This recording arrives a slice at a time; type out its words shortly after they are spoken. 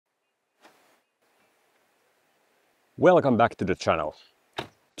Welcome back to the channel.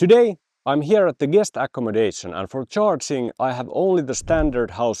 Today I'm here at the guest accommodation, and for charging I have only the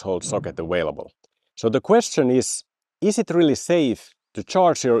standard household socket available. So the question is it really safe to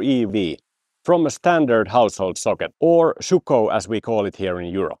charge your EV from a standard household socket, or Schuko as we call it here in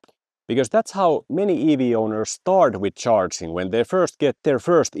Europe? Because that's how many EV owners start with charging when they first get their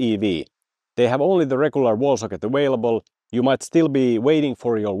first EV. They have only the regular wall socket available. You might still be waiting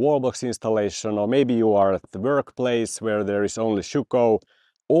for your wallbox installation, or maybe you are at the workplace where there is only Schuko,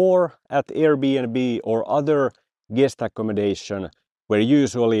 or at Airbnb or other guest accommodation where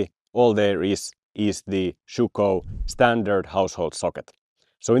usually all there is the Schuko standard household socket.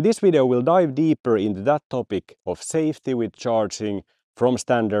 So in this video we'll dive deeper into that topic of safety with charging from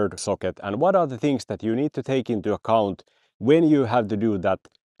standard socket, and what are the things that you need to take into account when you have to do that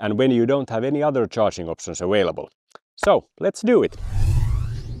and when you don't have any other charging options available. So let's do it.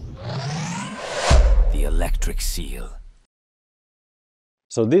 The electric seal.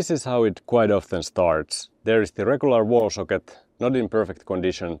 So this is how it quite often starts. There is the regular wall socket, not in perfect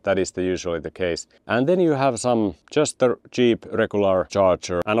condition, that is usually the case. And then you have just a cheap regular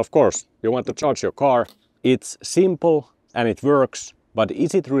charger. And of course, you want to charge your car. It's simple and it works, but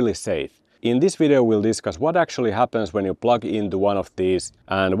is it really safe? In this video we'll discuss what actually happens when you plug into one of these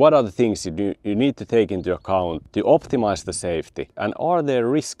and what are the things you need to take into account to optimize the safety, and are there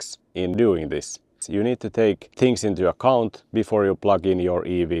risks in doing this? You need to take things into account before you plug in your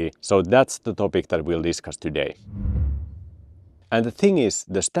EV. So that's the topic that we'll discuss today. And the thing is,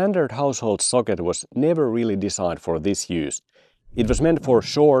 the standard household socket was never really designed for this use. It was meant for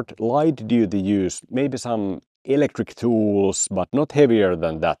short, light-duty use, maybe some electric tools, but not heavier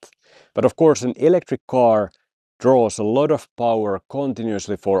than that. But of course, an electric car draws a lot of power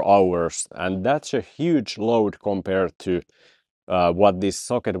continuously for hours, and that's a huge load compared to what this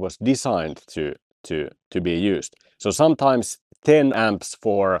socket was designed to be used. So sometimes 10 amps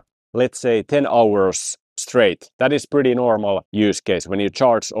for, let's say, 10 hours straight. That is pretty normal use case when you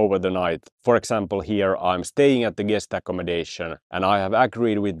charge over the night. For example, here I'm staying at the guest accommodation and I have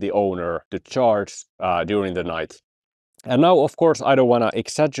agreed with the owner to charge during the night. And now, of course, I don't want to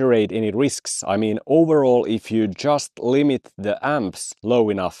exaggerate any risks. I mean, overall, if you just limit the amps low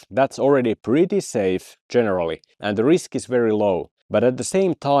enough, that's already pretty safe generally, and the risk is very low. But at the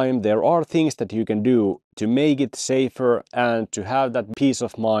same time, there are things that you can do to make it safer and to have that peace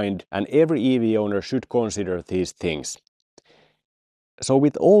of mind, and every EV owner should consider these things. So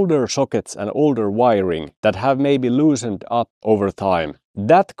with older sockets and older wiring that have maybe loosened up over time,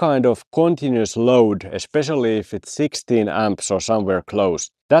 that kind of continuous load, especially if it's 16 amps or somewhere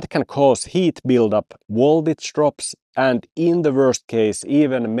close, that can cause heat buildup, voltage drops, and in the worst case,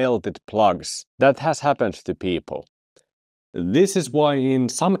 even melted plugs. That has happened to people. This is why in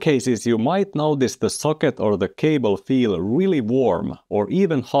some cases you might notice the socket or the cable feel really warm or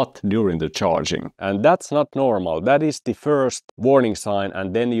even hot during the charging. And that's not normal. That is the first warning sign,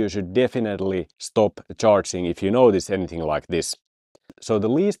 and then you should definitely stop charging if you notice anything like this. So the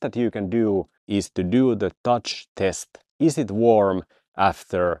least that you can do is to do the touch test. Is it warm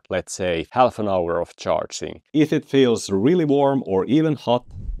after, let's say, half an hour of charging? If it feels really warm or even hot,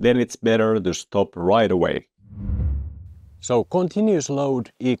 then it's better to stop right away. So continuous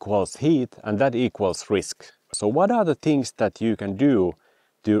load equals heat, and that equals risk. So what are the things that you can do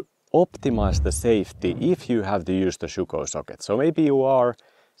to optimize the safety if you have to use the Schuko socket? So maybe you are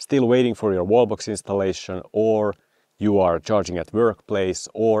still waiting for your wallbox installation, or you are charging at workplace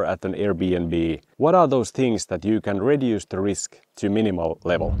or at an Airbnb. What are those things that you can reduce the risk to minimal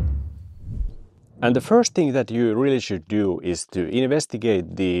level? And the first thing that you really should do is to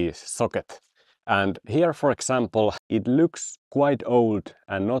investigate the socket. And here, for example, it looks quite old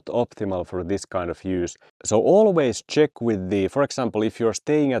and not optimal for this kind of use. So always check with for example, if you're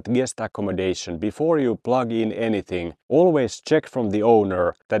staying at guest accommodation, before you plug in anything, always check from the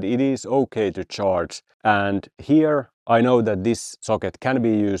owner that it is okay to charge. And here, I know that this socket can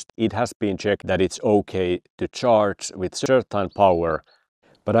be used. It has been checked that it's okay to charge with certain power.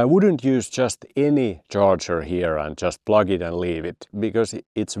 But I wouldn't use just any charger here and just plug it and leave it, because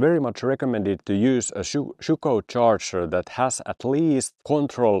it's very much recommended to use a Schuko charger that has at least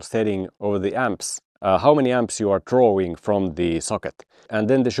control setting over the amps, how many amps you are drawing from the socket. And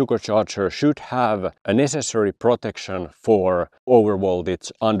then the Schuko charger should have a necessary protection for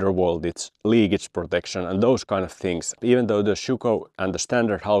overvoltage, undervoltage, leakage protection, and those kind of things. Even though the Schuko and the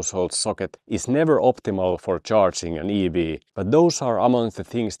standard household socket is never optimal for charging an EV, but those are among the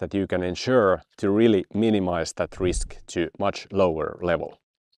things that you can ensure to really minimize that risk to much lower level.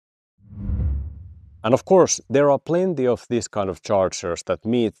 And of course, there are plenty of these kind of chargers that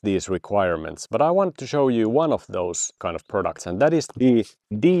meet these requirements, but I want to show you one of those kind of products, and that is the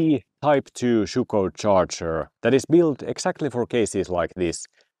D Type 2 Schuko Charger that is built exactly for cases like this,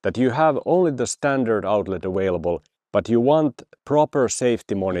 that you have only the standard outlet available, but you want proper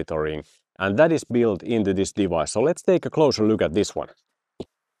safety monitoring, and that is built into this device. So let's take a closer look at this one.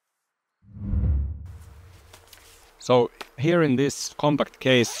 So here in this compact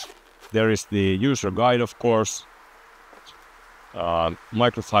case, there is the user guide, of course,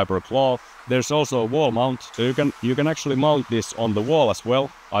 microfiber cloth. There's also a wall mount, so you can actually mount this on the wall as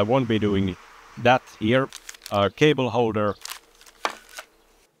well. I won't be doing that here. Cable holder.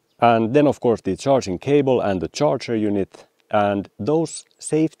 And then of course the charging cable and the charger unit. And those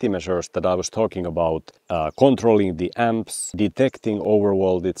safety measures that I was talking about, controlling the amps, detecting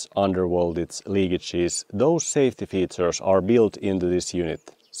overvoltage, undervoltage, leakages, those safety features are built into this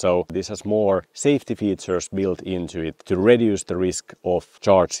unit. So this has more safety features built into it to reduce the risk of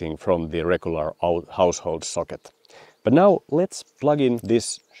charging from the regular household socket. But now let's plug in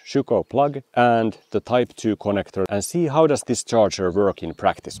this Schuko plug and the Type 2 connector and see how does this charger work in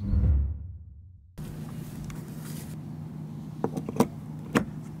practice.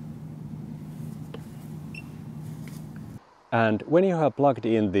 And when you have plugged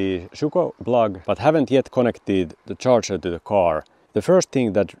in the Schuko plug but haven't yet connected the charger to the car, the first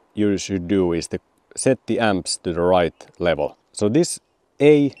thing that you should do is to set the amps to the right level. So this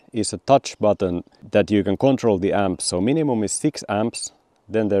A is a touch button that you can control the amps. So minimum is 6 amps,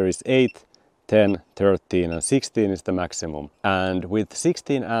 then there is 8, 10, 13 and 16 is the maximum. And with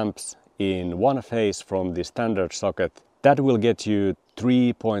 16 amps in one phase from the standard socket, that will get you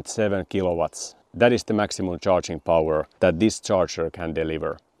 3.7 kilowatts. That is the maximum charging power that this charger can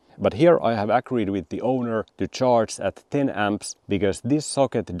deliver. But here I have agreed with the owner to charge at 10 amps because this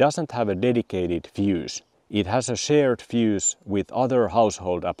socket doesn't have a dedicated fuse. It has a shared fuse with other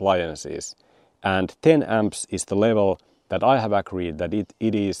household appliances. And 10 amps is the level that I have agreed that it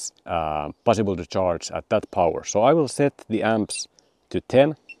is possible to charge at that power. So I will set the amps to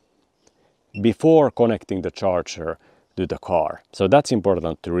 10 before connecting the charger to the car. So that's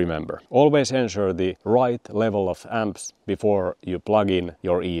important to remember. Always ensure the right level of amps before you plug in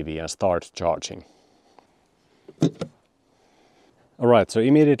your EV and start charging. Alright, so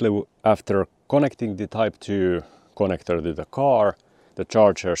immediately after connecting the Type 2 connector to the car, the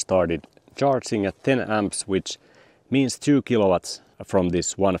charger started charging at 10 amps, which means 2 kilowatts from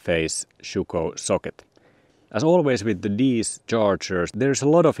this one-phase Schuko socket. As always with the D's chargers, there's a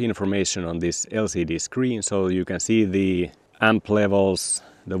lot of information on this LCD screen, so you can see the amp levels,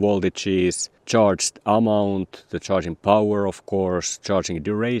 the voltages, charged amount, the charging power of course, charging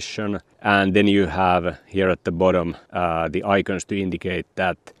duration, and then you have here at the bottom the icons to indicate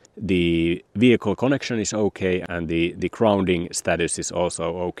that the vehicle connection is okay and the grounding status is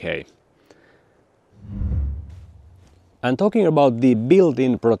also okay. And talking about the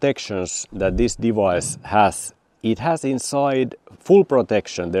built-in protections that this device has, it has inside full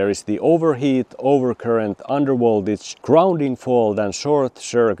protection. There is the overheat, overcurrent, undervoltage, grounding fault and short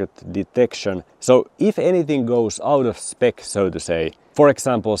circuit detection. So if anything goes out of spec, so to say, for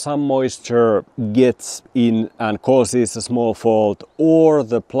example, some moisture gets in and causes a small fault, or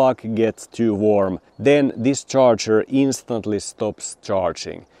the plug gets too warm, then this charger instantly stops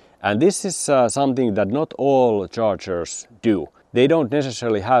charging. And this is something that not all chargers do. They don't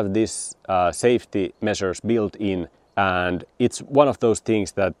necessarily have this safety measures built in, and it's one of those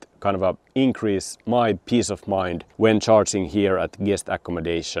things that kind of increase my peace of mind when charging here at guest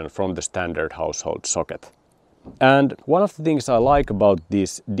accommodation from the standard household socket. And one of the things I like about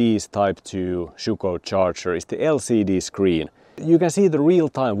this D's Type 2 Schuko charger is the LCD screen. You can see the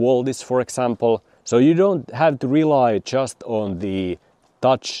real-time voltage, for example, so you don't have to rely just on the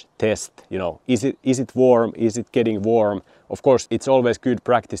touch test, you know, is it warm, is it getting warm? Of course, it's always good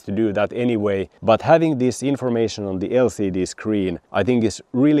practice to do that anyway, but having this information on the LCD screen, I think is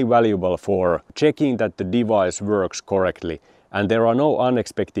really valuable for checking that the device works correctly and there are no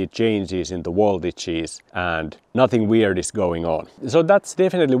unexpected changes in the voltages and nothing weird is going on. So that's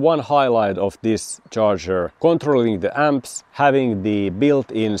definitely one highlight of this charger, controlling the amps, having the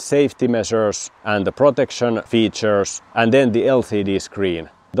built-in safety measures and the protection features, and then the LCD screen.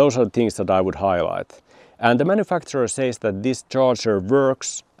 Those are things that I would highlight. And the manufacturer says that this charger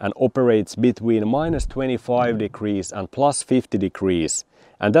works and operates between -25 degrees and +50 degrees.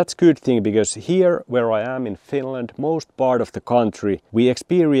 And that's a good thing because here where I am in Finland, most part of the country, we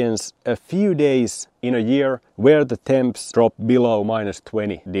experience a few days in a year where the temps drop below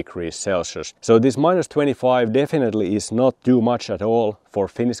 -20 degrees Celsius. So this -25 definitely is not too much at all for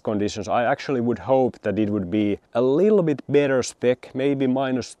Finnish conditions. I actually would hope that it would be a little bit better spec, maybe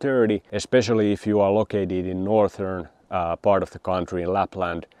 -30, especially if you are located in northern part of the country in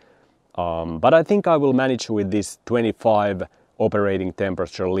Lapland. But I think I will manage with this 25 operating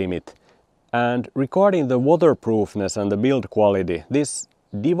temperature limit. And regarding the waterproofness and the build quality, this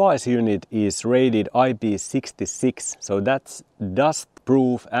device unit is rated IP66, so that's dust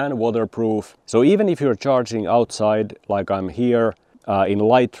proof and waterproof. So even if you're charging outside, like I'm here, in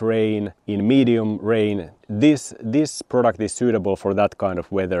light rain, in medium rain, this product is suitable for that kind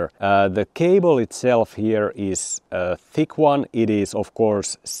of weather. The cable itself here is a thick one. It is of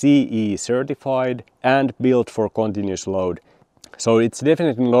course CE certified and built for continuous load. So it's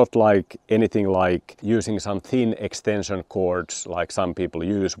definitely not like anything like using some thin extension cords like some people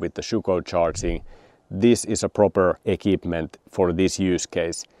use with the Schuko charging. This is a proper equipment for this use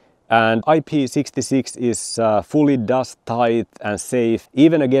case. And IP66 is fully dust tight and safe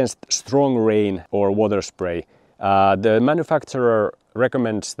even against strong rain or water spray. The manufacturer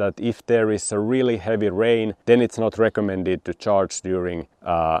recommends that if there is a really heavy rain, then it's not recommended to charge during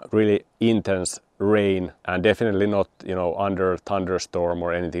really intense rain, and definitely not, under thunderstorm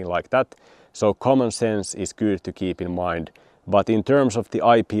or anything like that. So common sense is good to keep in mind. But in terms of the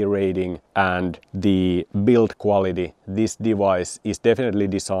IP rating and the build quality, this device is definitely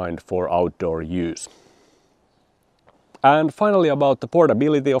designed for outdoor use. And finally, about the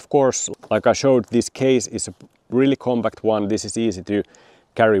portability, of course, like I showed, this case is a really compact one. This is easy to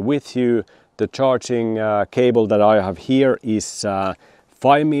carry with you. The charging cable that I have here is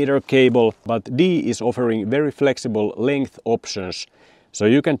 5-meter cable, but D is offering very flexible length options. So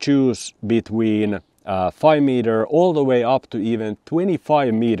you can choose between 5-meter all the way up to even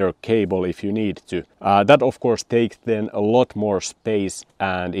 25-meter cable if you need to. That of course takes then a lot more space,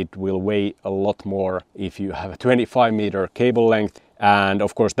 and it will weigh a lot more if you have a 25-meter cable length. And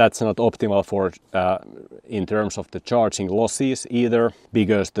of course that's not optimal for in terms of the charging losses either,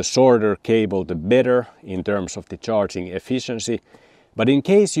 because the shorter cable the better in terms of the charging efficiency. But in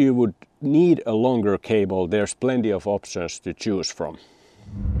case you would need a longer cable, there's plenty of options to choose from.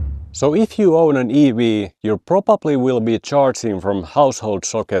 So if you own an EV, you probably will be charging from household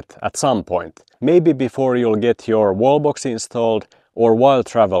socket at some point. Maybe before you'll get your wallbox installed or while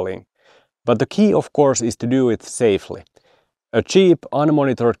traveling. But the key of course is to do it safely. A cheap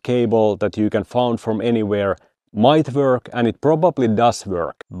unmonitored cable that you can find from anywhere might work, and it probably does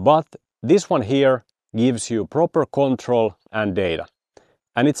work. But this one here gives you proper control and data.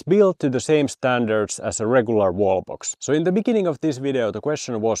 And it's built to the same standards as a regular wallbox. So in the beginning of this video, the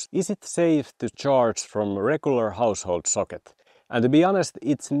question was, is it safe to charge from a regular household socket? And to be honest,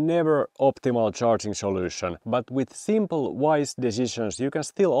 it's never optimal charging solution, but with simple, wise decisions you can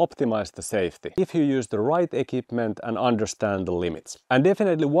still optimize the safety if you use the right equipment and understand the limits. And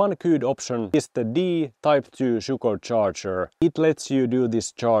definitely one good option is the D Type 2 Schuko Charger. It lets you do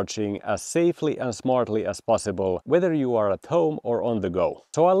this charging as safely and smartly as possible, whether you are at home or on the go.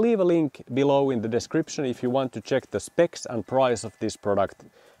 So I'll leave a link below in the description if you want to check the specs and price of this product.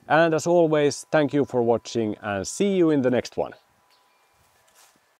 And as always, thank you for watching and see you in the next one.